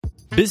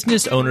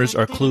Business owners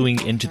are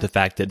cluing into the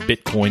fact that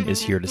Bitcoin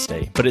is here to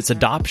stay, but its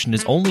adoption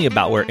is only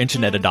about where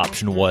internet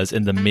adoption was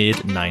in the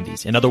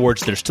mid-90s. In other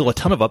words, there's still a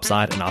ton of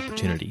upside and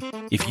opportunity.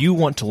 If you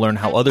want to learn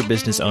how other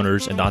business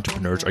owners and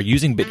entrepreneurs are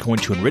using Bitcoin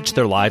to enrich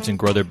their lives and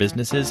grow their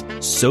businesses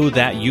so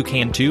that you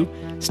can too,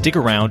 stick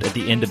around at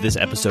the end of this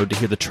episode to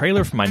hear the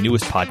trailer for my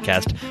newest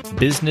podcast,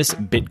 Business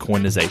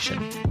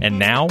Bitcoinization. And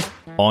now,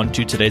 on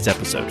to today's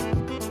episode.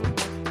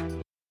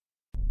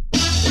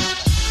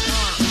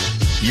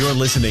 You're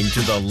listening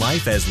to the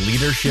Life as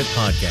Leadership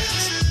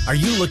Podcast. Are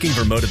you looking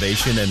for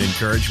motivation and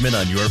encouragement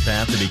on your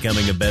path to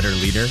becoming a better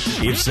leader?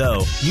 If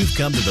so, you've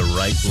come to the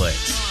right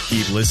place.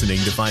 Keep listening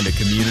to find a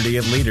community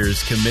of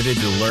leaders committed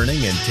to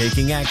learning and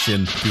taking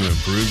action to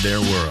improve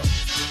their world.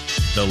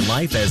 The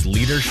Life as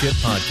Leadership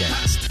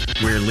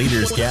Podcast, where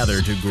leaders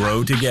gather to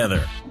grow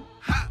together.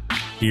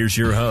 Here's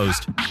your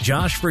host,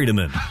 Josh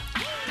Friedemann.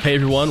 Hey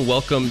everyone,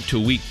 welcome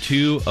to week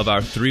 2 of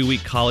our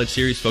 3-week college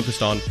series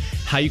focused on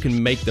how you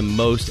can make the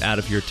most out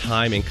of your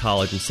time in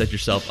college and set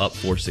yourself up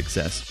for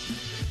success.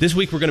 This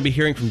week we're going to be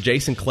hearing from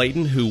Jason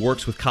Clayton, who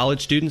works with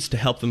college students to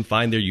help them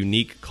find their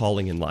unique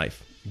calling in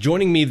life.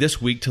 Joining me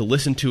this week to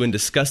listen to and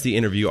discuss the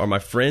interview are my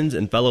friends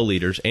and fellow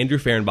leaders, Andrew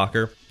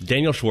Fehrenbacher,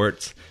 Daniel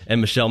Schwartz,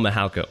 and Michelle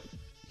Mahalko.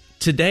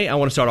 Today I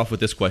want to start off with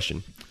this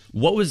question.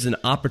 What was an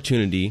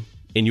opportunity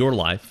in your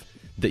life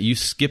that you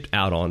skipped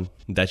out on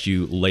that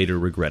you later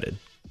regretted?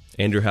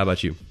 Andrew, how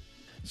about you?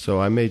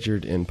 So I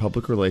majored in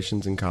public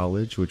relations in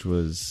college, which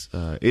is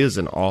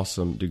an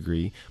awesome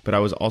degree, but I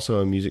was also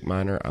a music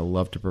minor. I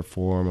love to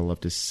perform, I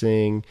love to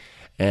sing,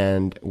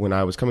 and when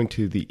I was coming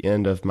to the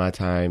end of my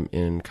time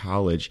in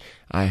college,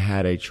 I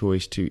had a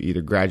choice to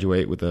either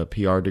graduate with a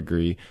PR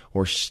degree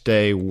or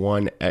stay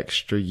one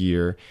extra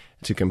year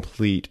to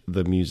complete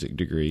the music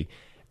degree.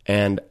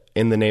 And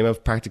in the name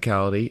of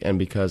practicality, and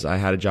because I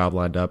had a job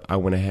lined up, I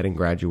went ahead and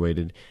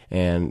graduated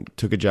and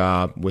took a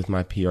job with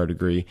my PR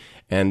degree.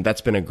 And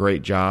that's been a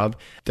great job.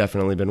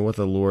 Definitely been what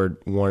the Lord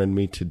wanted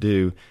me to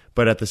do.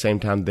 But at the same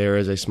time, there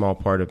is a small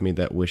part of me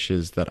that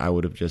wishes that I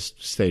would have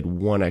just stayed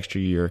one extra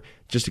year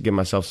just to give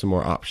myself some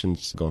more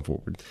options going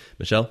forward.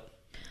 Michelle?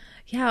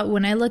 Yeah,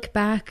 when I look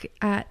back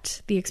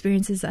at the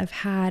experiences I've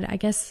had, I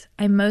guess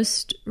I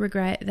most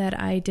regret that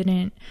I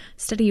didn't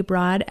study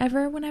abroad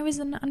ever when I was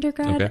an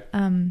undergrad.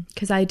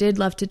 Because I did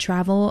love to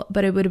travel,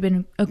 but it would have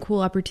been a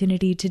cool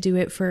opportunity to do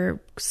it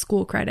for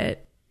school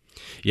credit.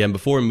 Yeah, and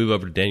before we move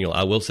over to Daniel,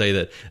 I will say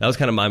that was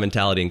kind of my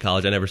mentality in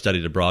college. I never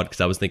studied abroad because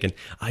I was thinking,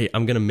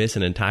 I'm going to miss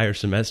an entire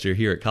semester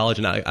here at college.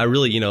 And I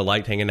really,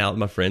 liked hanging out with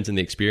my friends and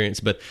the experience.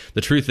 But the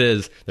truth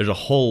is, there's a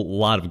whole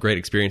lot of great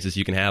experiences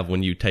you can have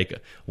when you take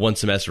one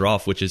semester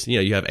off, which is,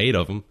 you have 8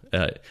 of them,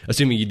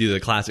 assuming you do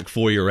the classic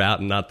 4-year route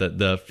and not the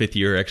 5th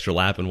year extra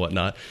lap and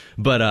whatnot.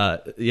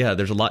 But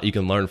there's a lot you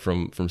can learn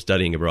from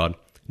studying abroad.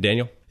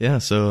 Daniel? Yeah,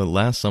 so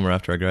last summer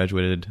after I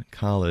graduated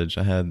college,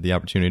 I had the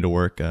opportunity to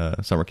work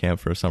a summer camp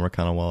for a summer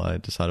kind of while I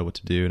decided what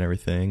to do and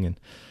everything. And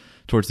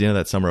towards the end of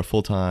that summer, a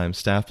full-time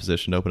staff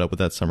position opened up with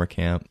that summer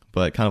camp.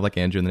 But kind of like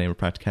Andrew in the name of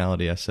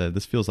practicality, I said,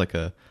 this feels like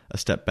a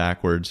step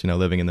backwards,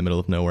 living in the middle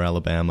of nowhere,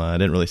 Alabama. I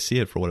didn't really see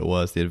it for what it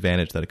was, the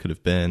advantage that it could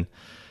have been.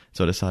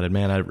 So I decided,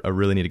 man, I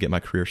really need to get my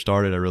career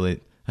started.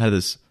 I had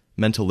this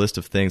mental list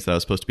of things that I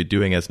was supposed to be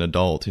doing as an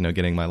adult,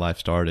 getting my life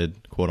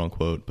started, quote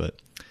unquote, but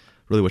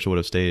really wish I would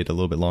have stayed a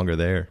little bit longer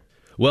there.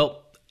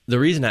 Well, the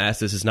reason I ask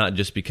this is not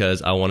just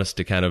because I want us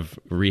to kind of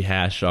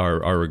rehash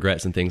our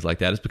regrets and things like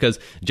that. It's because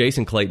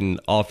Jason Clayton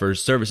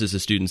offers services to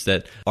students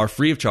that are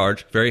free of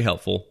charge, very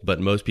helpful, but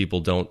most people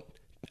don't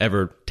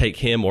ever take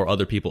him or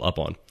other people up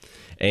on.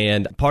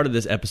 And part of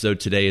this episode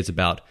today is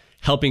about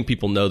helping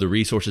people know the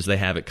resources they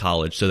have at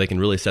college so they can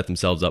really set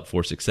themselves up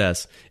for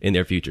success in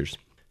their futures.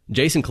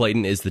 Jason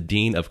Clayton is the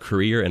Dean of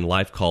Career and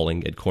Life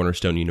Calling at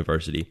Cornerstone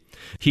University.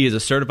 He is a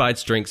certified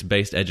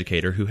strengths-based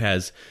educator who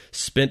has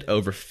spent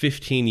over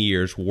 15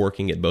 years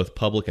working at both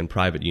public and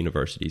private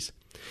universities.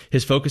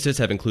 His focuses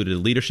have included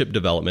leadership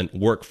development,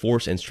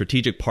 workforce and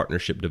strategic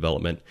partnership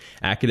development,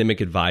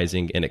 academic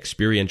advising, and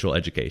experiential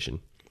education.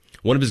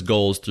 One of his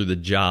goals through the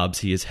jobs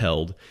he has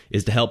held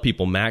is to help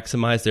people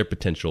maximize their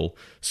potential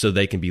so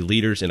they can be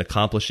leaders in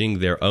accomplishing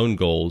their own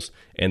goals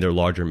and their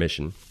larger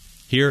mission.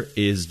 Here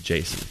is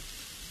Jason.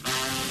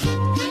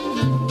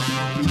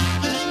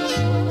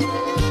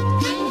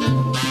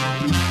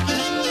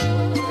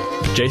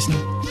 Jason,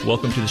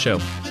 welcome to the show.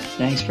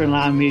 Thanks for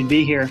allowing me to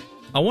be here.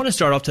 I want to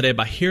start off today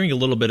by hearing a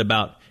little bit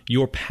about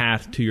your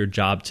path to your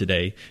job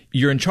today.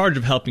 You're in charge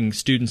of helping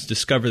students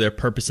discover their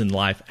purpose in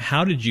life.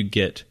 How did you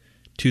get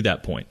to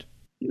that point?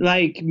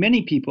 Like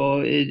many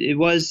people, it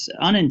was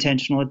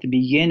unintentional at the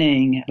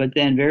beginning, but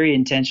then very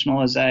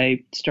intentional as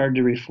I started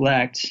to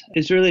reflect.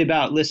 It's really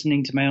about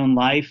listening to my own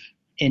life.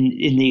 In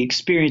the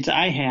experience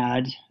I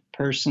had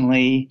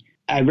personally,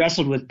 I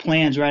wrestled with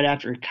plans right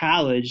after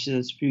college.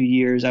 Those few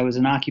years, I was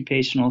an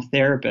occupational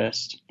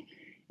therapist.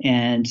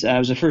 And I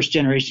was a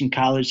first-generation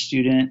college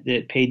student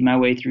that paid my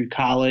way through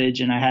college.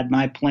 And I had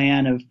my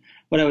plan of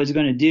what I was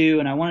going to do,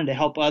 and I wanted to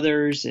help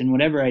others in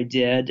whatever I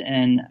did,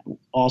 and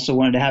also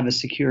wanted to have a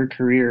secure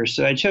career.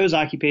 So I chose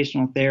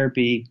occupational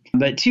therapy.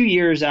 But 2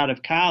 years out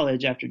of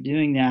college, after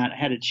doing that, I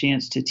had a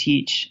chance to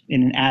teach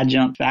in an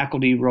adjunct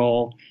faculty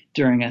role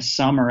during a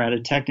summer at a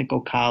technical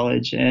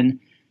college. And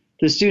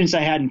the students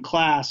I had in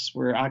class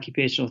were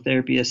occupational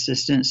therapy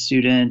assistant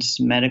students,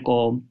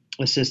 medical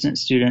assistant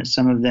students,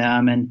 some of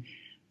them. And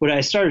what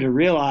I started to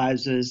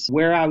realize is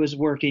where I was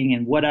working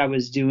and what I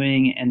was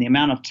doing and the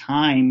amount of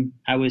time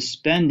I was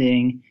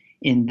spending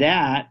in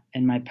that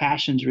and my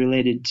passions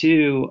related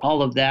to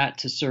all of that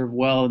to serve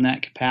well in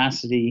that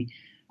capacity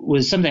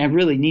was something I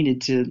really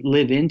needed to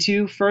live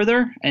into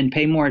further and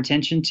pay more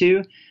attention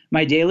to.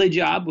 My daily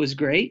job was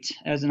great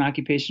as an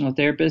occupational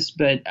therapist,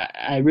 but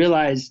I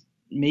realized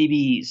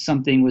maybe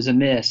something was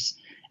amiss.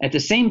 At the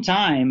same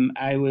time,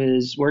 I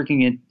was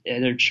working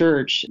at a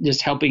church,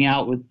 just helping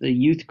out with the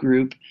youth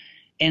group.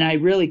 And I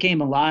really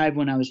came alive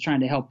when I was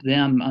trying to help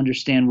them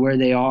understand where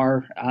they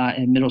are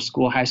in middle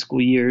school, high school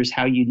years,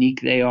 how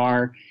unique they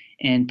are,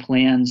 and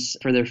plans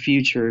for their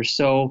future.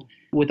 So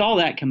with all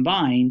that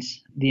combined,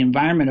 the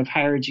environment of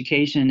higher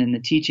education and the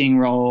teaching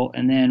role,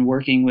 and then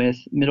working with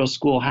middle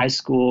school, high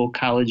school,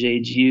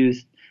 college-age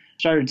youth,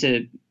 started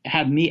to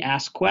have me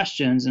ask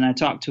questions. And I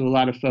talked to a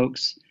lot of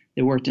folks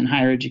that worked in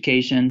higher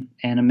education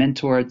and a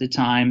mentor at the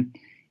time.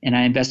 And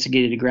I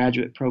investigated a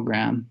graduate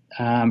program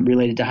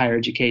related to higher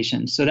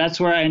education. So that's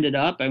where I ended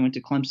up. I went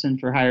to Clemson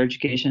for higher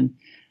education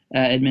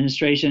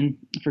administration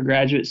for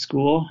graduate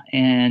school.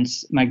 And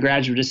my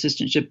graduate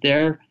assistantship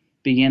there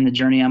began the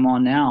journey I'm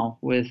on now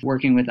with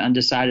working with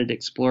undecided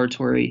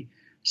exploratory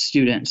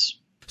students.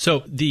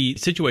 So the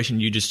situation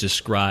you just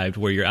described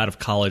where you're out of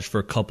college for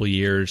a couple of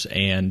years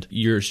and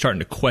you're starting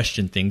to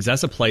question things,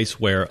 that's a place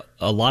where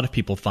a lot of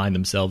people find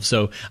themselves.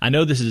 So I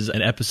know this is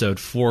an episode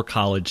for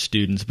college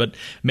students, but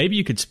maybe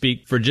you could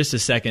speak for just a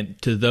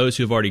second to those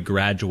who have already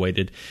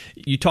graduated.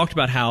 You talked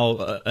about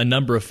how a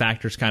number of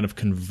factors kind of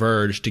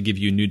converge to give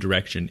you new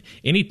direction.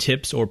 Any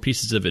tips or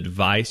pieces of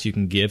advice you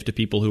can give to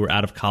people who are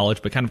out of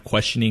college but kind of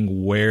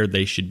questioning where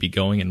they should be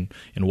going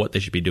and what they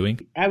should be doing?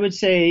 I would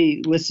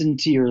say listen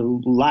to your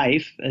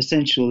life,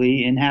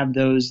 essentially, and have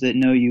those that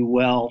know you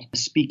well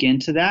speak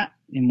into that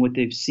and what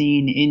they've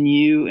seen in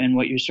you and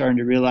what you're starting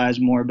to realize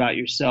more about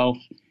yourself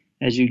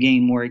as you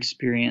gain more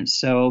experience.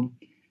 So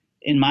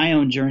in my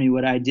own journey,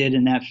 what I did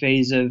in that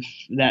phase of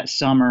that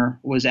summer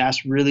was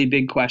ask really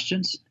big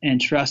questions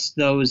and trust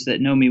those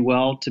that know me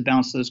well to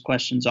bounce those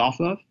questions off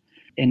of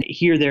and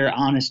hear their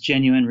honest,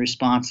 genuine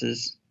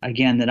responses,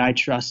 again, that I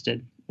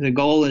trusted. The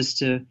goal is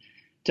to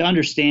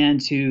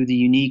understand who the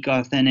unique,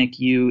 authentic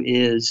you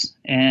is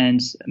and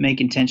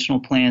make intentional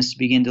plans to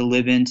begin to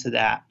live into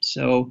that.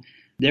 So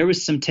there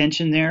was some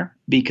tension there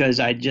because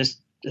I just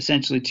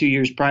essentially 2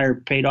 years prior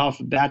paid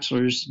off a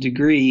bachelor's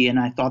degree, and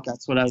I thought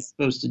that's what I was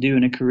supposed to do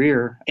in a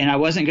career. And I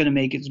wasn't going to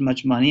make as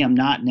much money. I'm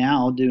not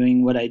now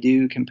doing what I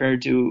do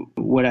compared to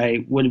what I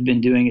would have been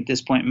doing at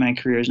this point in my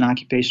career as an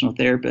occupational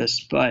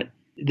therapist. But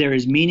there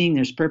is meaning,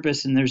 there's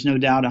purpose, and there's no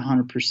doubt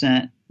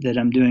 100% that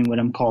I'm doing what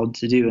I'm called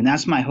to do. And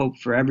that's my hope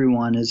for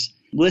everyone is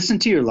listen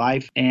to your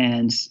life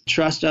and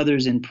trust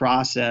others in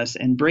process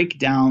and break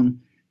down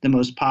the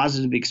most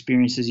positive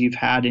experiences you've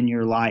had in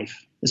your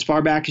life as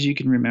far back as you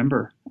can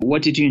remember.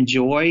 What did you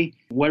enjoy?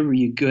 What were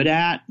you good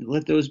at?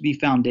 Let those be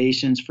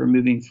foundations for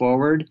moving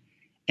forward.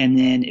 And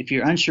then if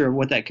you're unsure of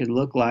what that could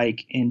look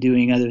like in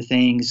doing other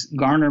things,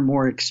 garner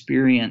more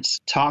experience.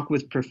 Talk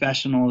with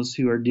professionals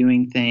who are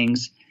doing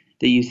things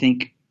that you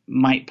think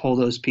might pull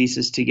those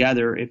pieces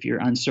together if you're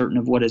uncertain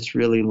of what it's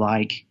really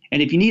like.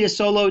 And if you need a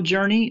solo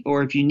journey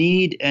or if you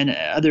need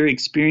other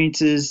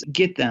experiences,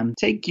 get them.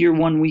 Take your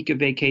 1 week of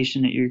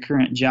vacation at your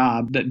current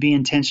job, but be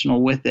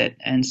intentional with it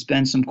and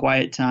spend some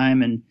quiet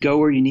time and go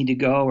where you need to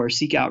go or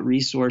seek out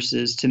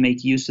resources to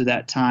make use of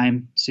that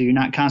time so you're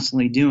not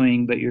constantly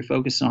doing, but you're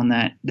focused on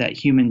that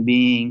human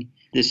being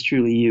that's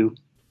truly you.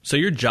 So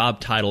your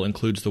job title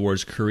includes the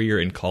words career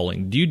and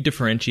calling. Do you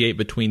differentiate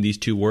between these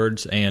two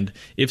words? And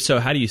if so,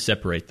 how do you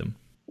separate them?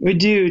 We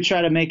do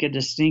try to make a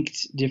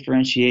distinct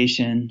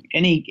differentiation.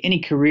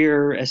 Any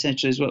career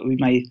essentially is what we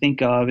might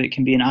think of. It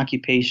can be an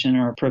occupation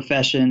or a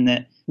profession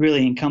that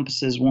really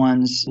encompasses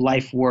one's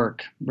life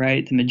work,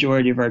 right? The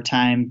majority of our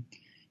time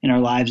in our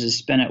lives is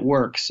spent at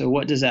work. So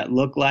what does that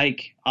look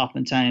like?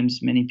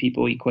 Oftentimes, many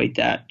people equate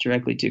that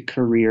directly to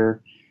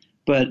career.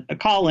 But a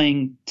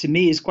calling, to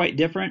me, is quite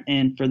different.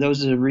 And for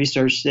those that have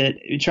researched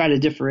it, we try to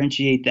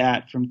differentiate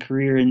that from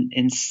career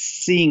and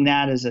seeing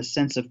that as a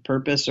sense of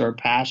purpose or a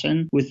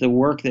passion with the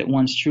work that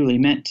one's truly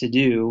meant to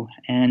do.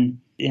 And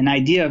an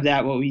idea of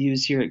that, what we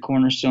use here at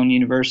Cornerstone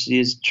University,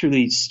 is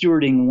truly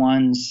stewarding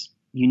one's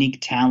unique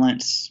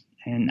talents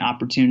and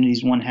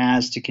opportunities one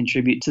has to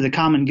contribute to the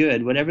common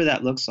good, whatever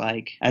that looks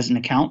like, as an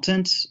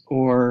accountant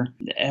or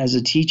as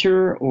a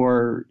teacher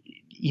or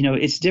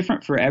it's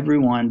different for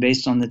everyone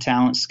based on the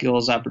talent,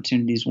 skills,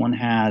 opportunities one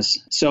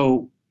has.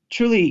 So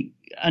truly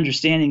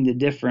understanding the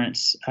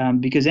difference,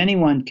 because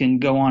anyone can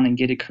go on and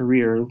get a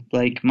career.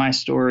 Like my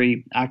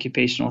story,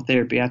 occupational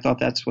therapy, I thought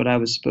that's what I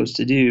was supposed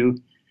to do.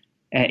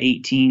 at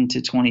 18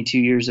 to 22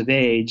 years of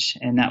age,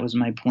 and that was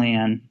my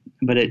plan.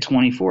 But at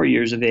 24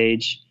 years of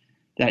age,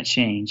 that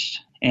changed,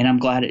 and I'm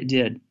glad it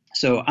did.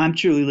 So I'm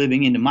truly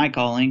living into my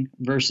calling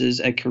versus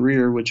a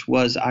career which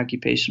was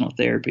occupational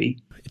therapy.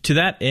 To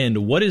that end,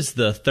 what is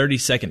the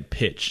 30-second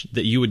pitch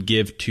that you would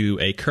give to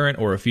a current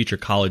or a future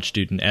college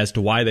student as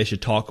to why they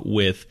should talk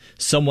with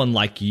someone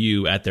like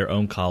you at their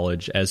own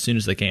college as soon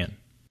as they can?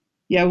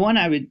 Yeah, one,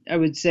 I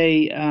would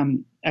say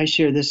I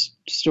share this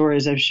story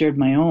as I've shared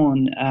my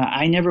own.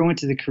 I never went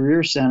to the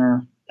Career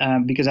Center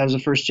because I was a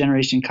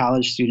first-generation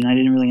college student. I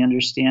didn't really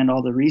understand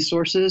all the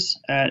resources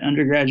at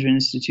undergraduate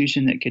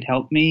institution that could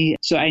help me.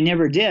 So I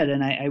never did,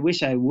 and I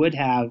wish I would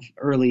have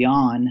early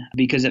on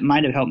because it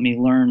might have helped me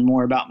learn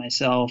more about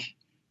myself.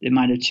 It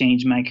might have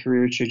changed my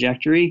career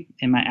trajectory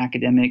and my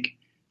academic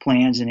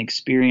plans and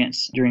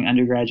experience during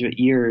undergraduate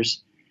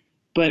years.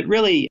 But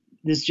really,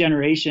 this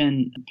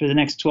generation for the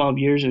next 12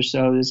 years or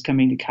so is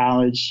coming to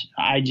college,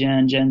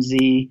 iGen, Gen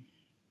Z,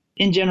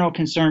 in general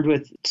concerned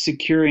with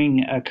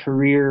securing a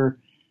career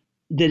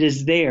that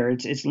is there.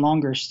 It's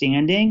longer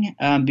standing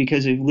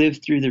because we've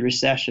lived through the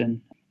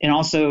recession. And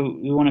also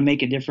we want to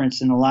make a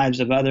difference in the lives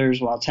of others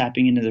while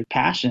tapping into their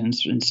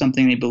passions and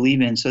something they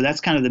believe in. So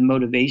that's kind of the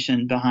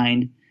motivation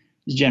behind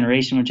this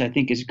generation, which I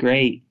think is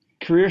great.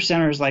 Career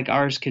centers like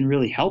ours can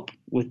really help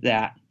with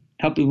that.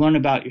 Help you learn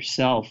about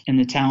yourself and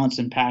the talents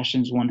and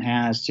passions one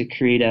has to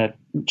create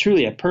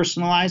truly a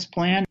personalized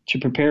plan to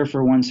prepare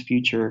for one's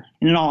future.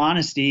 And in all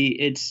honesty,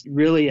 it's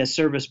really a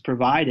service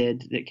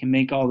provided that can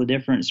make all the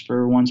difference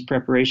for one's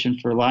preparation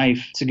for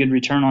life. It's a good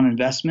return on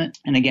investment.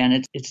 And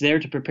again, it's there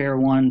to prepare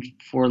one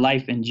for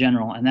life in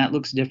general. And that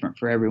looks different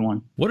for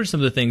everyone. What are some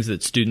of the things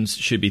that students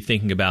should be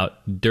thinking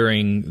about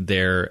during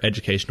their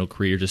educational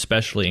careers,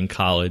 especially in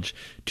college,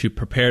 to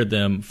prepare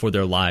them for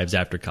their lives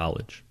after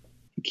college?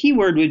 The key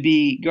word would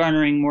be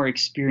garnering more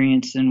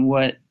experience in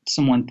what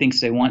someone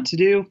thinks they want to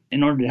do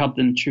in order to help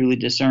them truly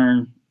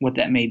discern what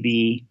that may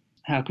be.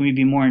 How can we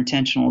be more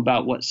intentional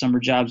about what summer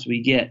jobs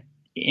we get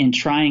in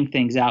trying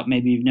things out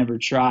maybe you've never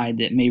tried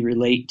that may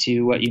relate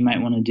to what you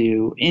might want to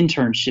do?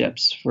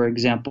 Internships, for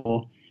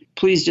example.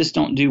 Please just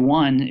don't do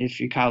one if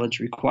your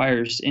college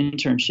requires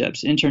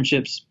internships.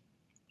 Internships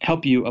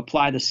help you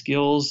apply the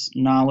skills,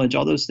 knowledge,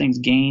 all those things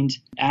gained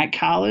at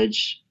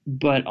college,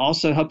 but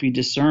also help you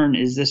discern,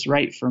 is this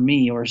right for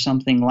me or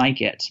something like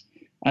it?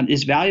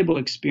 It's valuable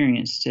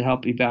experience to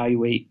help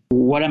evaluate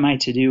what am I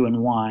to do and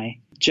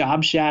why.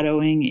 Job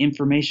shadowing,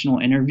 informational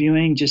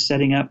interviewing, just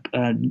setting up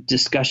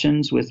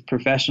discussions with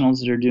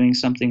professionals that are doing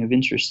something of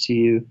interest to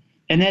you.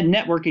 And then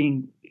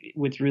networking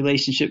with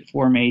relationship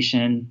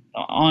formation,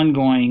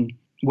 ongoing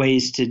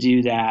ways to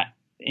do that.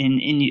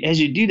 And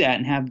as you do that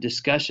and have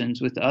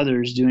discussions with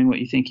others doing what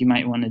you think you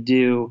might want to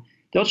do,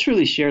 they'll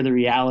truly share the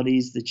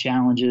realities, the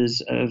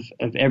challenges of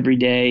every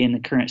day and the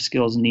current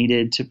skills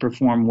needed to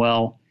perform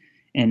well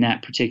in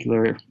that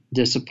particular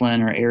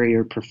discipline or area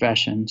or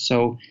profession.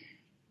 So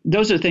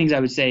those are things I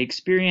would say: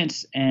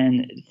 experience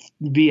and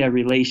via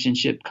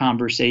relationship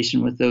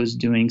conversation with those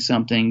doing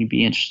something you'd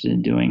be interested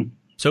in doing.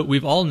 So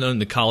we've all known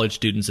the college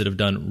students that have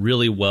done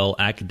really well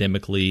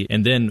academically,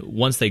 and then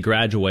once they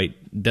graduate,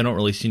 they don't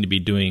really seem to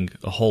be doing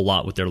a whole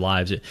lot with their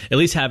lives, at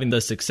least having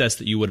the success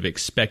that you would have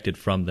expected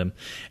from them.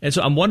 And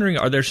so I'm wondering,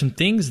 are there some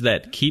things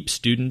that keep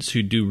students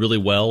who do really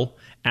well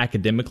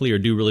academically or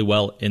do really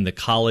well in the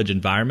college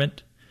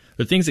environment? Are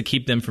there things that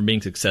keep them from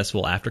being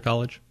successful after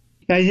college?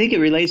 I think it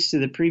relates to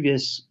the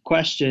previous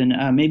question,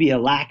 maybe a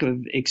lack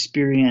of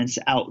experience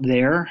out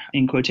there,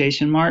 in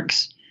quotation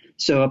marks.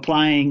 So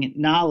applying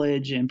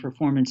knowledge and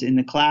performance in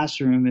the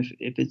classroom,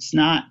 if it's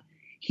not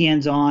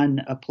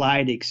hands-on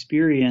applied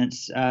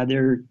experience,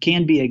 there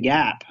can be a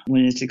gap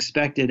when it's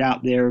expected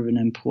out there of an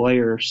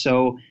employer.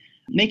 So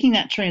making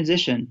that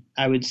transition,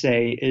 I would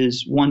say,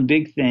 is one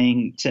big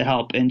thing to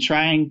help, and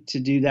trying to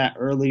do that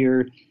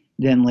earlier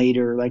than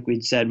later, like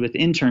we'd said, with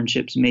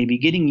internships, maybe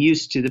getting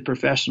used to the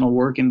professional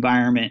work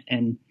environment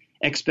and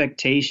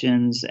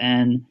expectations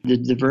and the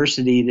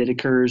diversity that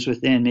occurs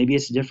within. Maybe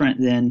it's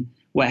different than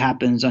what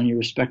happens on your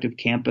respective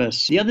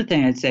campus. The other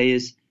thing I'd say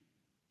is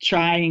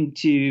trying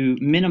to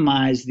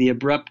minimize the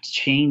abrupt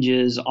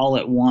changes all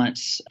at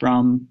once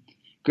from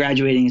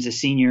graduating as a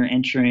senior,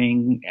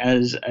 entering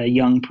as a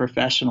young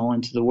professional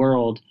into the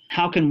world.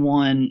 How can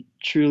one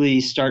truly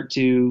start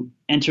to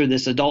enter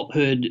this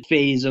adulthood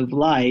phase of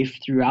life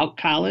throughout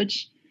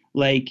college,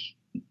 like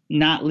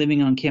not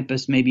living on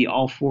campus maybe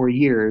all 4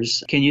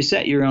 years? Can you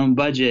set your own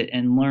budget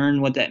and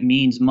learn what that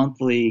means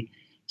monthly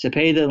to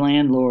pay the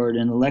landlord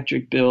and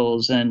electric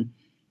bills and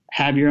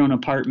have your own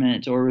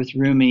apartment or with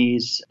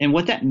roomies, and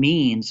what that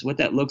means, what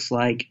that looks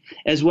like,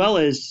 as well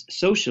as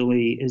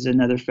socially is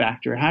another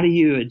factor. How do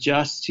you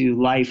adjust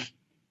to life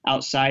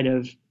outside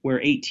of where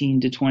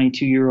 18 to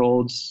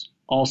 22-year-olds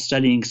all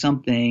studying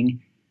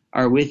something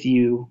are with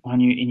you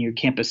in your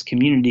campus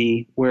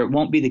community, where it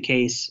won't be the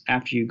case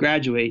after you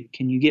graduate?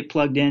 Can you get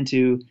plugged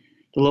into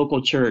the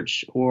local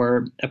church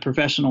or a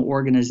professional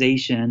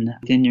organization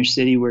within your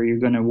city where you're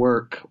going to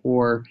work,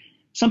 or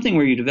something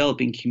where you're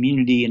developing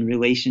community and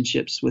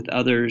relationships with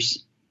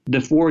others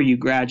before you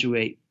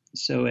graduate.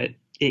 So it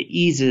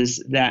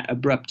eases that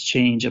abrupt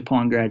change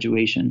upon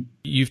graduation.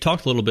 You've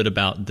talked a little bit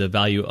about the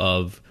value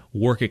of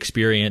work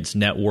experience,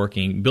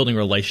 networking, building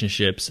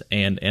relationships,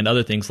 and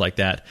other things like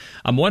that.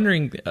 I'm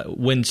wondering,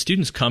 when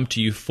students come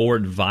to you for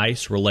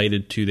advice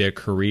related to their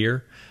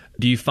career,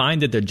 do you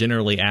find that they're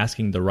generally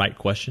asking the right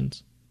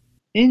questions?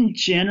 In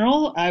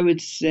general, I would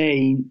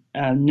say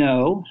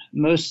no.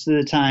 Most of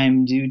the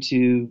time, due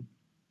to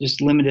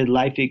just limited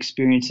life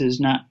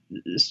experiences,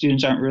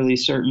 students aren't really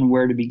certain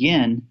where to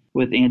begin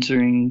with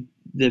answering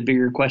the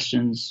bigger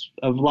questions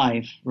of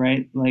life,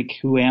 right? Like,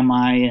 who am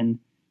I and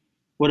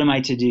what am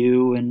I to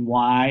do and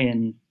why?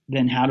 And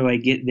then how do I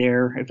get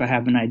there if I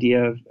have an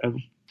idea of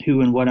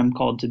who and what I'm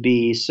called to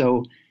be?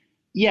 So,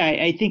 yeah,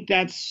 I think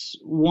that's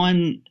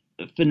one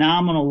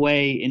phenomenal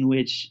way in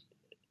which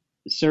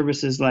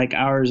services like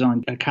ours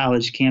on a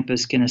college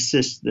campus can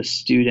assist the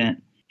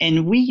student.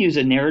 And we use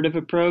a narrative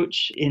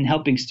approach in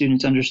helping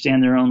students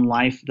understand their own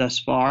life thus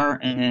far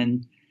and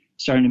then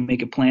starting to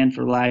make a plan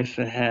for life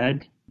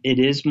ahead. It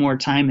is more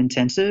time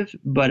intensive,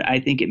 but I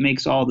think it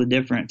makes all the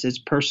difference. It's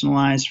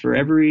personalized for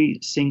every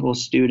single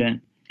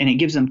student, and it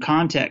gives them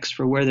context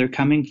for where they're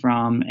coming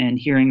from and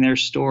hearing their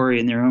story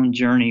and their own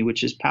journey,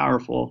 which is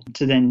powerful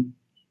to then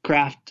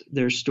craft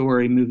their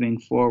story moving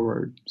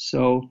forward.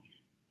 So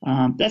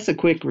that's a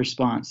quick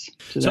response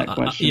to that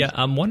question.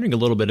 I'm wondering a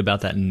little bit about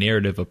that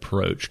narrative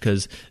approach,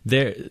 because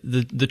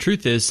the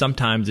truth is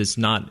sometimes it's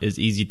not as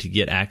easy to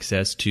get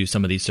access to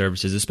some of these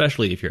services,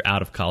 especially if you're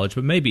out of college,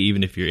 but maybe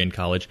even if you're in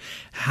college.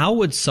 How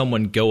would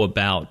someone go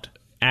about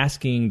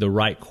asking the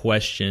right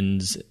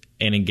questions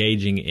and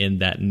engaging in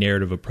that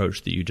narrative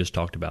approach that you just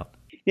talked about?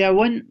 Yeah,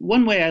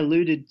 one way I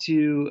alluded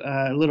to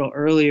a little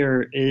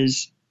earlier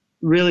is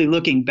really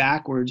looking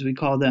backwards. We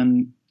call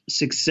them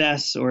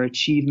success or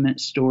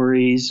achievement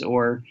stories,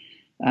 or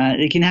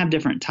they can have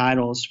different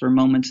titles for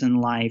moments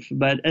in life.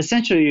 But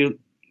essentially,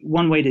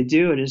 one way to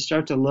do it is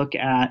start to look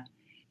at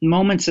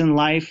moments in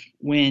life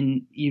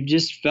when you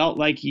just felt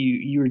like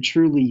you were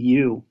truly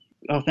you,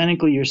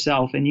 authentically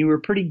yourself, and you were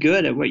pretty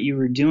good at what you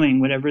were doing,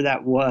 whatever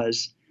that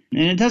was.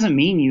 And it doesn't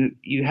mean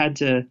you had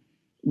to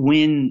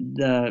win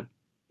the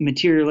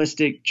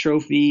materialistic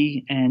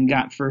trophy and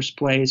got first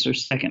place or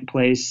second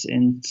place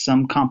in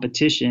some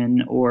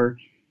competition, or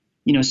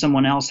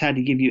someone else had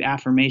to give you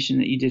affirmation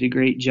that you did a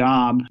great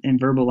job and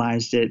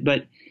verbalized it.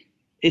 But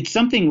it's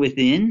something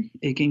within.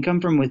 It can come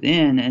from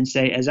within and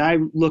say, as I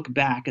look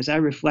back, as I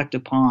reflect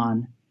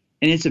upon,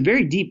 and it's a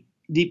very deep,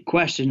 deep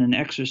question and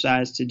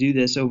exercise to do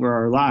this over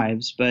our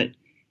lives. But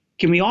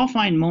can we all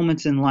find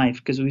moments in life,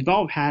 because we've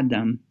all had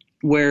them,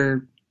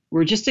 where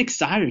we're just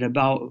excited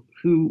about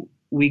who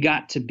we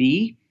got to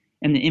be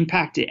and the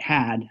impact it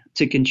had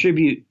to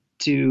contribute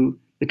to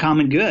the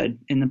common good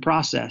in the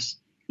process?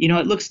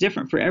 It looks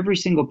different for every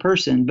single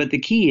person, but the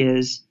key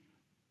is,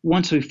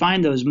 once we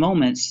find those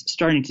moments,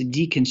 starting to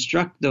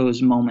deconstruct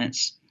those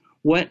moments.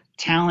 What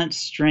talents,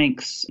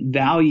 strengths,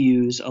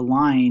 values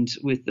aligned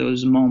with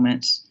those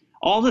moments?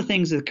 All the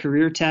things that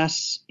career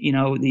tests,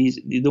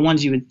 the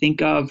ones you would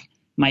think of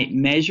might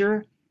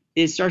measure,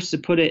 it starts to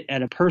put it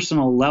at a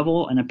personal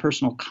level and a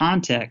personal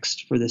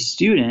context for the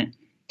student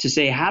to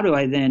say, how do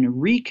I then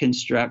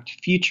reconstruct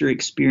future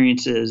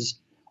experiences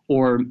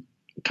or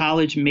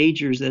college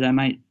majors that I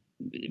might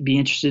be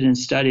interested in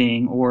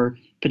studying, or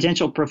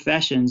potential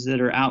professions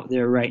that are out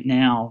there right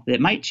now that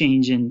might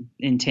change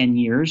in 10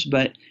 years.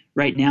 But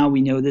right now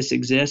we know this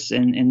exists,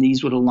 and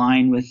these would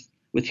align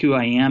with who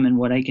I am and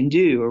what I can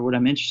do, or what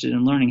I'm interested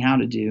in learning how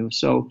to do.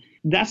 So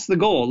that's the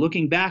goal,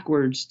 looking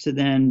backwards to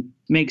then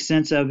make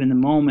sense of in the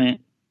moment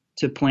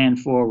to plan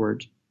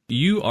forward.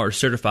 You are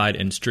certified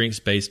in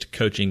strengths-based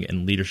coaching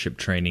and leadership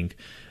training.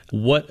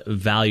 What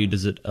value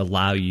does it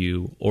allow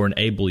you or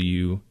enable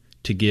you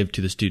to give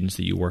to the students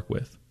that you work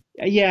with?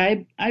 Yeah,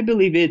 I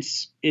believe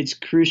it's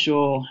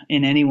crucial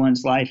in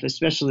anyone's life,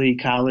 especially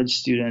college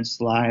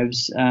students'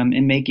 lives,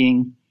 in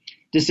making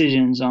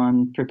decisions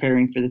on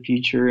preparing for the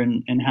future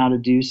and how to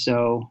do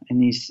so in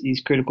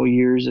these critical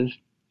years of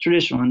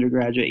traditional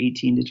undergraduate,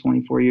 18 to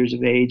 24 years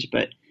of age.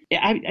 But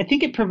I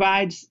think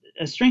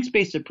a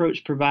strengths-based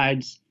approach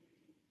provides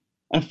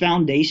a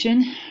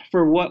foundation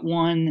for what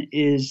one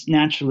is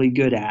naturally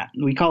good at.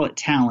 We call it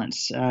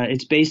talents.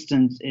 It's based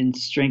in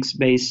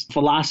strengths-based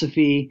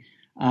philosophy.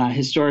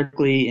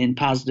 Historically, in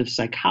positive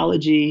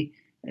psychology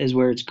is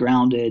where it's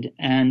grounded.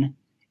 And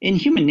in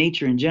human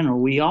nature in general,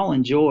 we all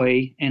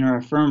enjoy and are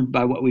affirmed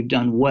by what we've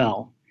done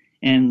well.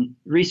 And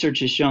research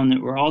has shown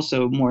that we're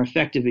also more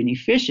effective and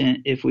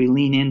efficient if we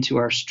lean into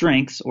our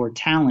strengths or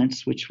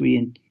talents, which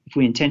if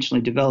we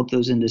intentionally develop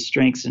those into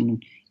strengths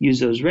and use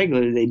those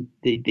regularly,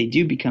 they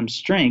do become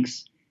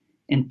strengths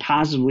and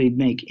positively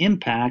make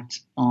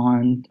impact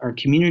on our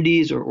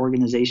communities or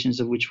organizations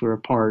of which we're a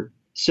part.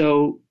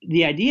 So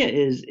the idea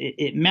is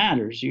it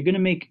matters. You're going to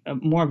make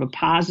more of a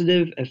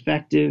positive,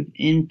 effective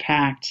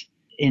impact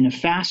in a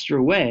faster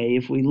way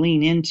if we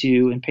lean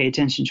into and pay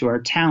attention to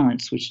our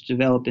talents, which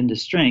develop into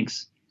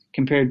strengths,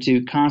 compared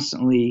to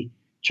constantly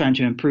trying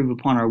to improve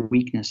upon our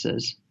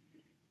weaknesses.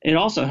 It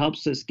also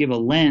helps us give a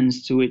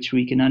lens to which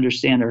we can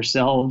understand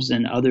ourselves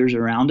and others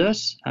around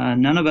us.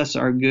 None of us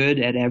are good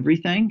at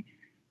everything.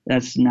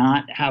 That's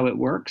not how it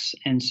works.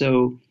 And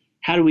so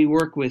how do we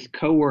work with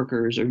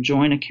coworkers or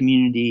join a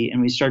community,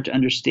 and we start to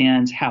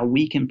understand how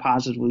we can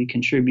positively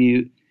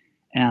contribute,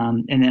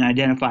 and then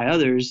identify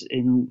others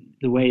in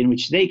the way in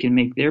which they can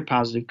make their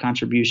positive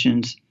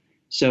contributions,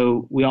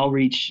 so we all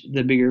reach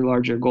the bigger,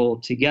 larger goal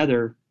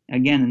together,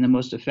 again, in the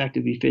most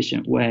effective,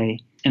 efficient way.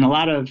 And a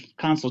lot of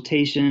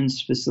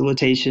consultations,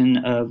 facilitation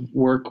of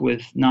work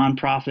with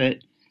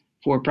nonprofit,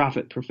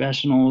 for-profit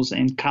professionals,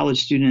 and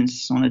college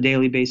students on a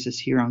daily basis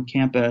here on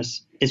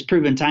campus, it's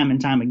proven time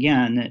and time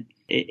again that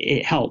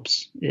it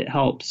helps. It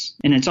helps.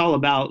 And it's all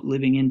about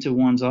living into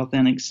one's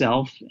authentic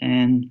self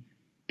and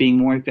being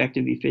more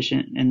effective,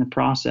 efficient in the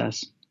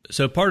process.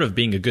 So part of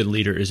being a good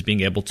leader is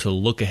being able to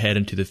look ahead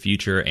into the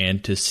future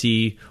and to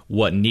see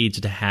what needs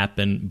to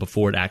happen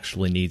before it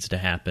actually needs to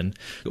happen.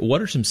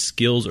 What are some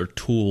skills or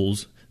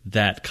tools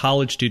that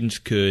college students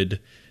could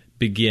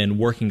begin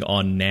working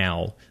on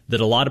now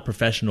that a lot of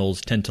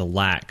professionals tend to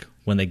lack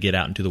when they get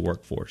out into the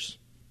workforce?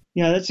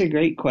 Yeah, that's a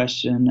great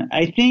question.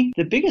 I think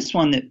the biggest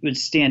one that would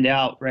stand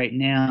out right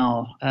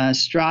now,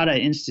 Strada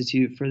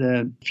Institute for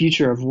the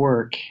Future of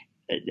Work,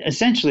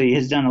 essentially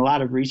has done a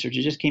lot of research.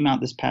 It just came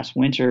out this past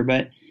winter,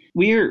 but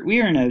we are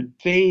in a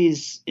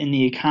phase in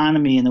the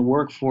economy and the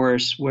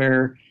workforce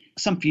where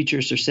some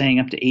futurists are saying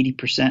up to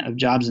 80% of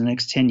jobs in the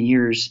next 10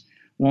 years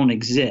won't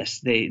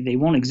exist. They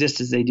won't exist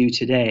as they do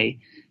today.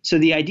 So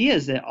the idea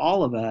is that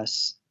all of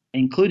us,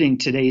 including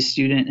today's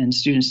student and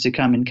students to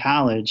come in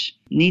college,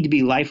 need to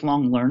be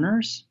lifelong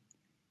learners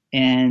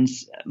and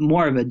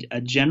more of a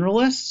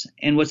generalist.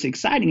 And what's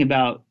exciting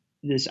about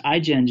this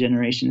iGen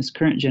generation, this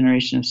current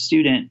generation of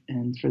student,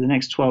 and for the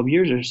next 12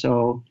 years or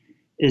so,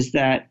 is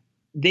that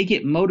they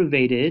get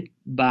motivated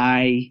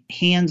by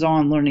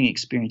hands-on learning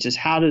experiences.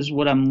 How does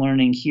what I'm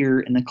learning here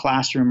in the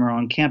classroom or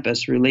on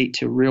campus relate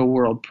to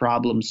real-world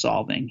problem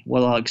solving,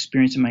 what I'll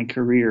experience in my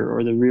career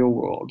or the real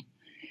world?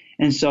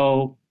 And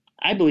so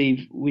I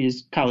believe we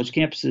as college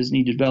campuses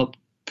need to develop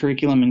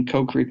curriculum and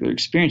co-curricular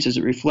experiences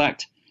that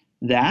reflect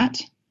that,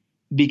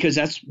 because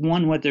that's,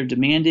 one, what they're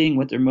demanding,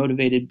 what they're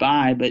motivated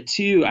by, but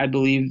two, I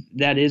believe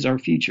that is our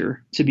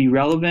future, to be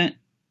relevant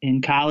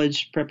in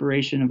college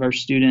preparation of our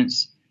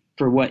students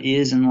for what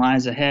is and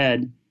lies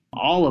ahead.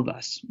 All of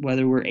us,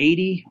 whether we're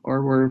 80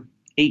 or we're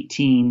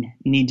 18,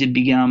 need to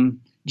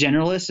become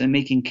generalists and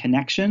making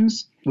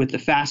connections with the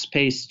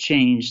fast-paced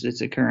change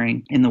that's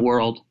occurring in the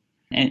world.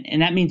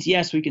 And that means,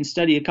 yes, we can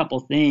study a couple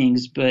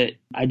things, but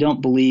I don't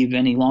believe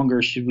any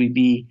longer should we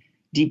be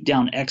deep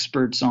down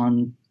experts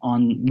on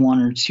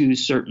one or two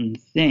certain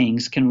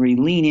things. Can we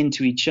lean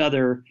into each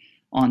other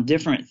on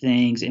different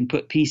things and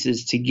put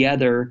pieces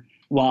together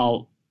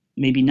while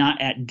maybe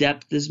not at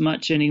depth as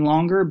much any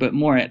longer, but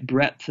more at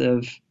breadth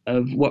of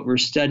what we're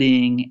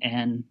studying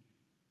and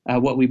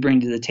what we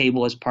bring to the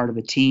table as part of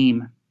a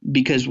team?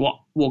 Because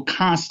we'll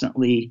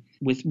constantly,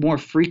 with more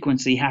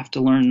frequency, have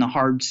to learn the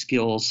hard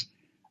skills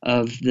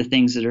of the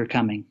things that are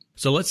coming.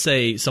 So let's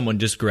say someone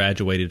just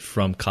graduated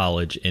from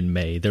college in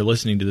May. They're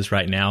listening to this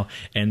right now,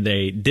 and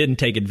they didn't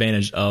take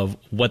advantage of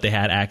what they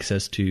had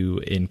access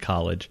to in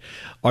college.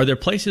 Are there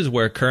places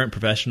where current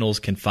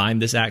professionals can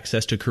find this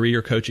access to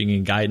career coaching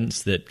and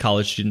guidance that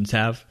college students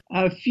have?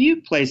 A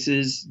few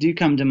places do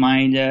come to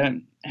mind.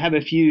 I have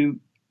a few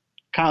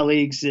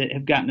colleagues that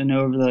have gotten to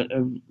know over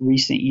the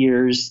recent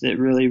years that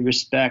really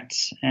respect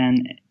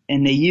and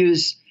they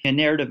use a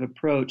narrative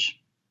approach.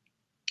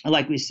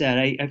 Like we said,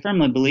 I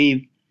firmly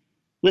believe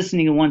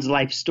listening to one's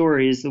life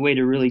story is the way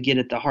to really get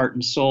at the heart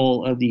and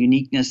soul of the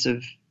uniqueness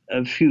of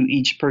who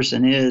each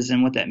person is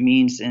and what that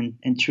means and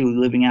truly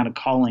living out a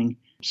calling.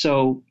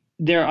 So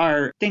there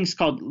are things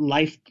called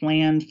life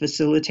plan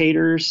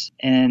facilitators,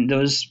 and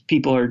those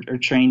people are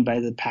trained by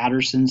the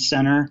Patterson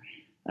Center.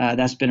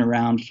 That's been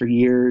around for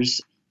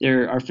years.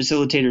 There are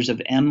facilitators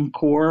of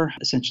MCORE,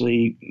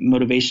 essentially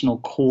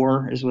motivational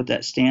core is what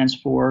that stands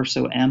for.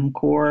 So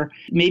MCORE.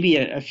 Maybe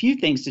a few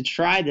things to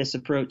try this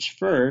approach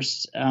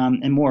first,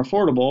 and more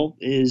affordable,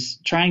 is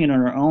trying it on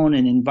our own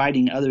and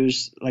inviting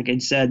others, like I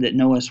said, that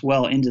know us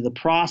well into the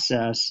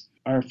process.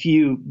 Are a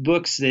few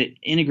books that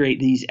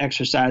integrate these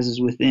exercises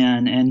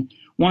within. And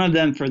one of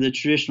them for the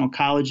traditional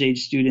college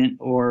age student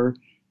or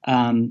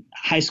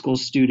high school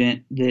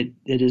student that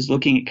is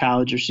looking at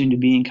college or soon to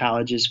be in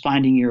college is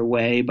Finding Your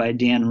Way by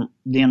Dan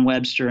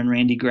Webster and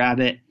Randy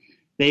Gravitt.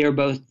 They are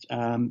both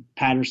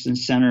Patterson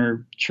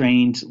Center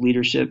trained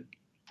leadership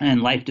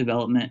and life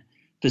development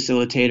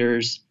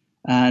facilitators.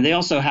 They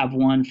also have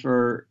one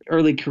for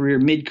early career,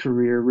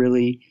 mid-career,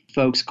 really,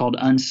 folks called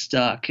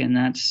Unstuck, and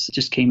that's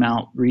just came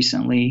out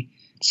recently.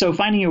 So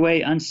Finding Your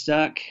Way,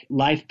 Unstuck,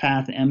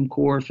 LifePath,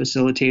 MCORE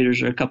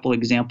facilitators are a couple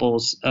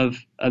examples of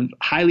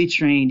highly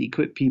trained,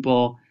 equipped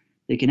people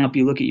that can help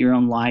you look at your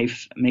own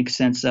life, make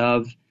sense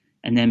of,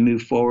 and then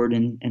move forward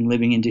and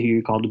living into who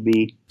you're called to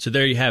be. So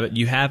there you have it.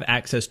 You have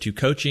access to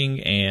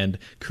coaching and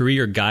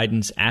career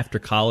guidance after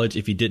college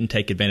if you didn't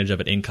take advantage of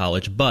it in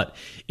college. But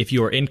if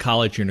you are in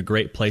college, you're in a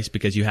great place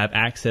because you have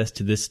access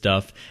to this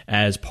stuff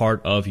as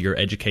part of your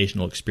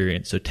educational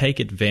experience. So take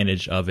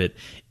advantage of it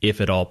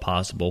if at all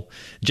possible.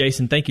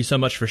 Jason, thank you so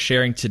much for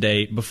sharing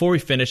today. Before we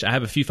finish, I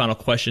have a few final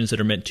questions that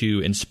are meant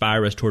to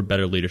inspire us toward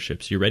better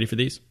leadership. So you ready for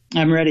these?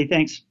 I'm ready.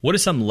 Thanks. What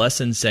is some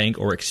lesson, saying,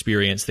 or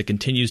experience that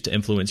continues to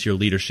influence your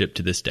leadership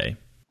to this day?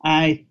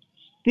 I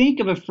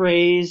think of a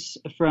phrase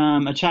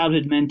from a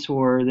childhood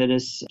mentor that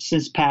has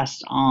since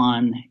passed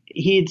on.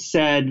 He had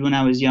said when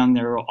I was young,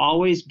 there will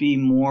always be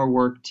more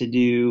work to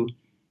do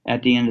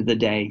at the end of the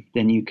day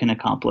than you can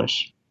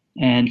accomplish.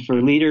 And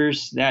for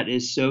leaders, that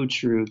is so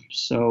true.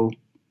 So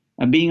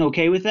being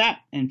okay with that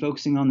and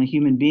focusing on the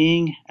human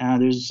being,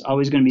 there's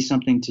always going to be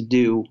something to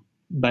do,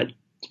 but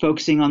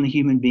focusing on the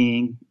human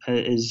being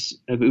is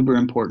of uber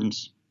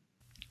importance.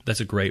 That's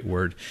a great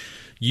word.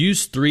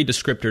 Use 3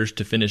 descriptors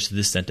to finish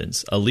this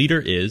sentence. A leader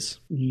is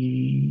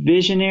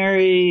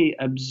visionary,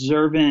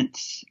 observant,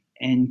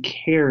 and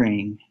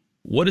caring.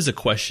 What is a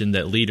question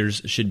that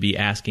leaders should be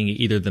asking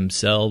either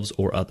themselves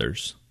or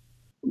others?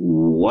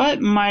 What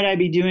might I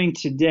be doing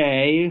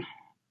today,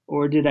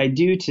 or did I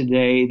do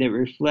today, that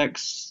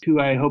reflects who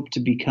I hope to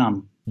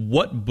become?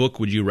 What book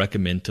would you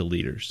recommend to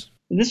leaders?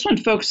 This one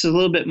focuses a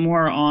little bit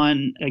more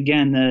on,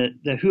 again,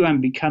 the who I'm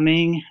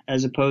becoming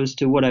as opposed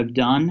to what I've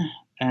done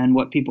and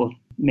what people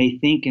may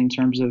think in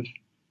terms of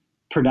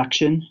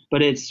production.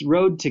 But it's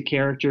Road to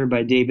Character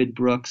by David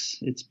Brooks.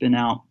 It's been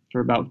out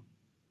for about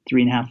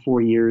 3.5,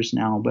 4 years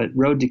now. But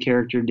Road to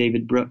Character,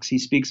 David Brooks, he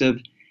speaks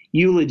of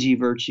eulogy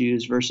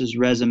virtues versus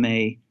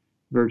resume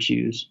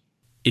virtues.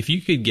 If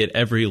you could get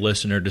every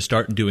listener to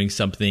start doing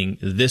something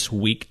this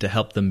week to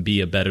help them be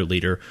a better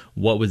leader,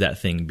 what would that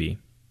thing be?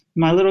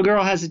 My little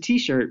girl has a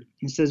T-shirt.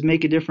 It says,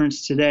 "Make a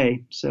difference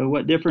today." So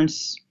what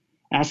difference,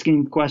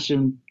 asking the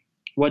question,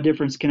 what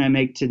difference can I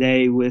make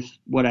today with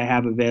what I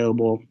have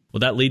available?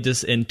 Well, that leads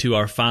us into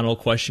our final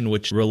question,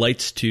 which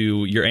relates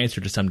to your answer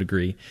to some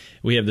degree.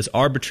 We have this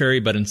arbitrary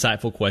but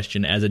insightful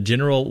question. As a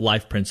general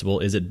life principle,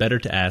 is it better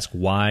to ask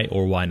why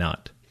or why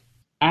not?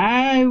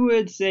 I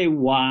would say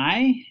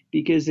why,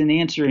 because in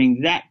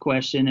answering that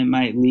question, it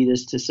might lead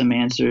us to some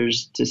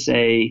answers to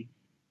say,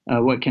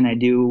 what can I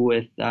do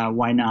with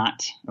why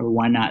not, or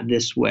why not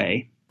this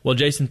way? Well,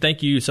 Jason,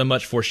 thank you so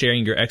much for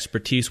sharing your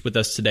expertise with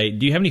us today.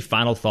 Do you have any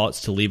final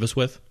thoughts to leave us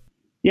with?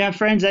 Yeah,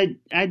 friends,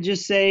 I'd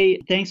just say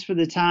thanks for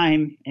the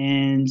time.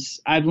 And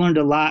I've learned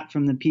a lot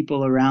from the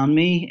people around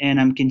me, and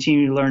I'm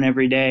continuing to learn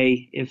every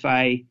day if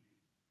I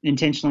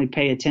intentionally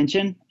pay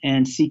attention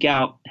and seek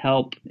out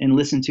help and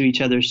listen to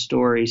each other's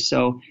stories.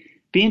 So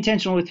be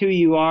intentional with who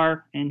you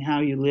are and how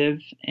you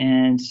live,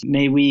 and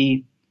may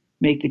we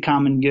make the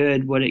common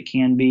good what it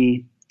can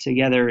be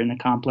together in a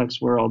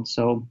complex world.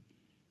 So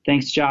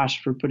thanks,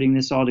 Josh, for putting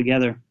this all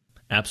together.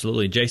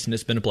 Absolutely. Jason,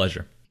 it's been a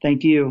pleasure.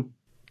 Thank you.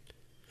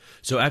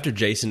 So after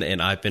Jason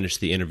and I finished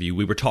the interview,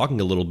 we were talking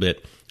a little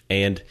bit,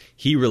 and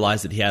he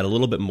realized that he had a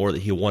little bit more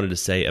that he wanted to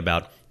say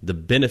about the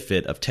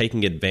benefit of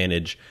taking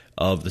advantage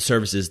of the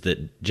services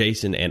that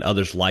Jason and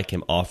others like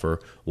him offer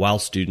while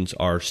students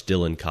are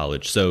still in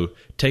college. So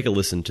take a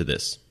listen to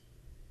this.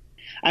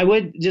 I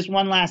would, just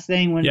one last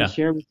thing wanted to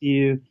share with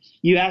you.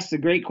 You asked a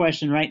great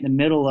question right in the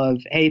middle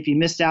of, hey, if you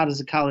missed out as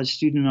a college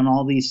student on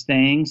all these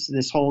things,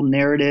 this whole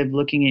narrative,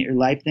 looking at your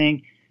life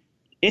thing,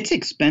 it's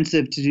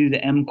expensive to do the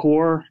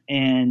MCOR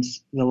and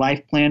the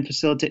life plan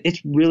facility.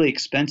 It's really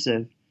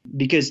expensive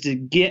because to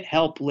get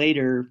help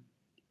later,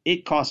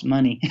 it costs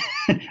money,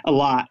 a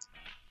lot.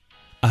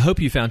 I hope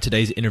you found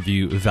today's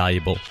interview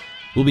valuable.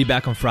 We'll be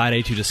back on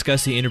Friday to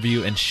discuss the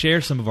interview and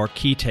share some of our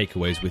key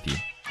takeaways with you.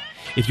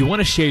 If you want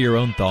to share your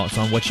own thoughts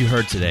on what you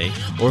heard today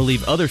or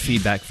leave other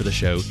feedback for the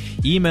show,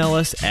 email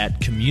us at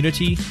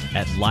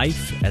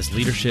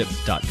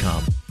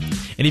community@lifeasleadership.com.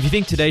 And if you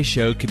think today's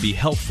show could be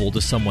helpful to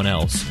someone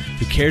else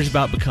who cares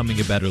about becoming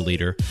a better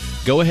leader,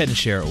 go ahead and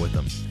share it with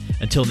them.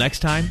 Until next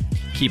time,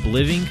 keep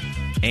living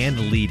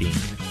and leading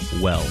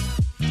well.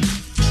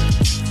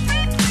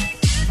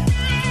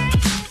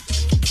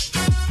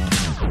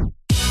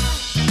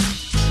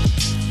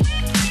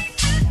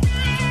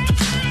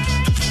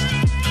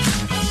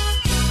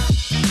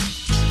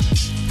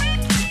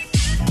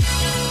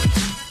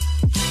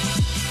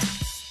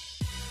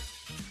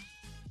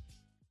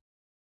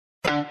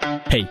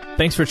 Hey,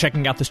 thanks for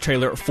checking out this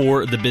trailer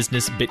for the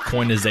Business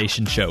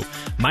Bitcoinization Show.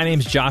 My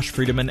name's Josh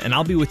Friedemann, and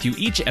I'll be with you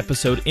each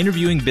episode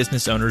interviewing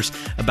business owners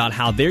about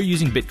how they're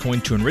using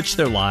Bitcoin to enrich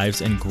their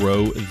lives and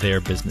grow their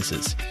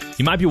businesses.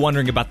 You might be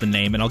wondering about the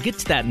name, and I'll get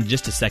to that in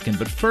just a second,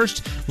 but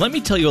first, let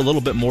me tell you a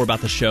little bit more about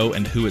the show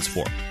and who it's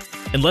for.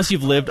 Unless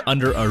you've lived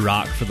under a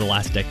rock for the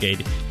last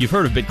decade, you've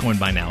heard of Bitcoin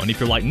by now. And if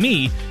you're like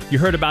me, you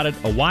heard about it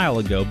a while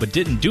ago, but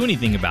didn't do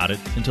anything about it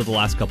until the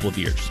last couple of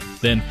years.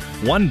 Then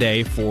one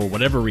day, for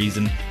whatever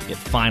reason, it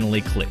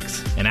finally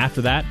clicks. And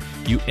after that,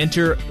 you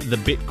enter the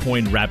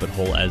Bitcoin rabbit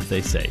hole, as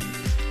they say.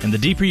 And the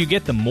deeper you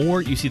get, the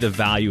more you see the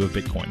value of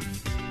Bitcoin.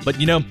 But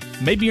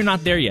maybe you're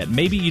not there yet.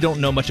 Maybe you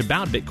don't know much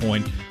about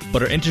Bitcoin,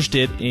 but are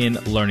interested in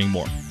learning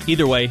more.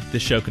 Either way,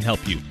 this show can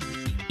help you.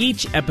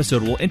 Each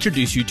episode will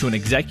introduce you to an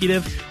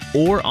executive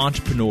or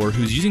entrepreneur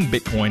who's using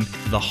Bitcoin,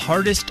 the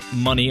hardest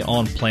money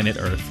on planet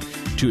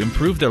Earth, to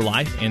improve their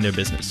life and their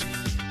business.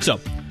 So,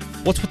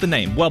 what's with the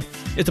name? Well,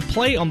 it's a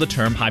play on the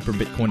term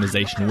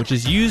hyper-Bitcoinization, which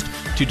is used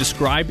to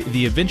describe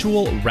the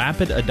eventual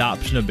rapid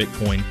adoption of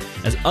Bitcoin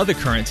as other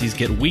currencies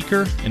get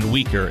weaker and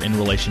weaker in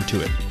relation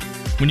to it.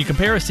 When you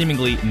compare a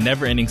seemingly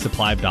never-ending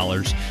supply of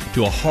dollars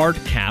to a hard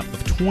cap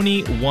of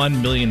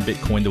 21 million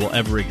Bitcoin that will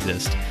ever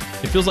exist,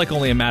 it feels like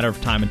only a matter of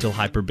time until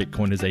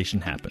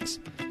hyper-Bitcoinization happens.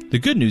 The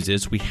good news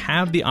is we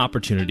have the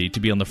opportunity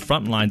to be on the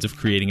front lines of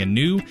creating a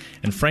new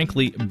and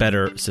frankly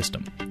better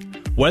system.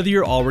 Whether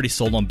you're already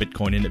sold on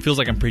Bitcoin and it feels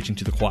like I'm preaching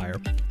to the choir,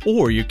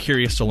 or you're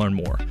curious to learn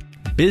more,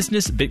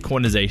 Business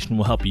Bitcoinization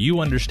will help you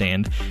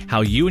understand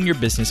how you and your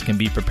business can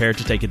be prepared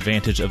to take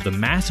advantage of the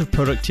massive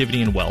productivity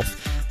and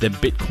wealth that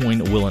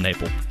Bitcoin will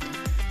enable.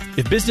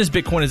 If Business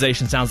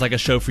Bitcoinization sounds like a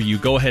show for you,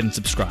 go ahead and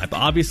subscribe.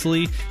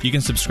 Obviously, you can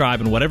subscribe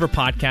in whatever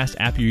podcast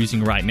app you're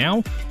using right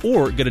now,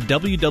 or go to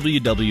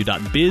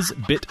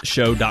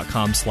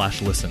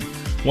www.bizbitshow.com/listen.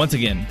 Once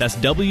again, that's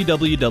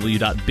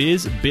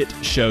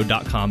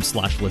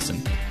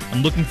www.bizbitshow.com/listen.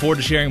 I'm looking forward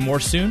to sharing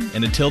more soon,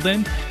 and until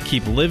then,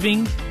 keep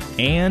living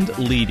and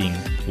leading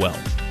well.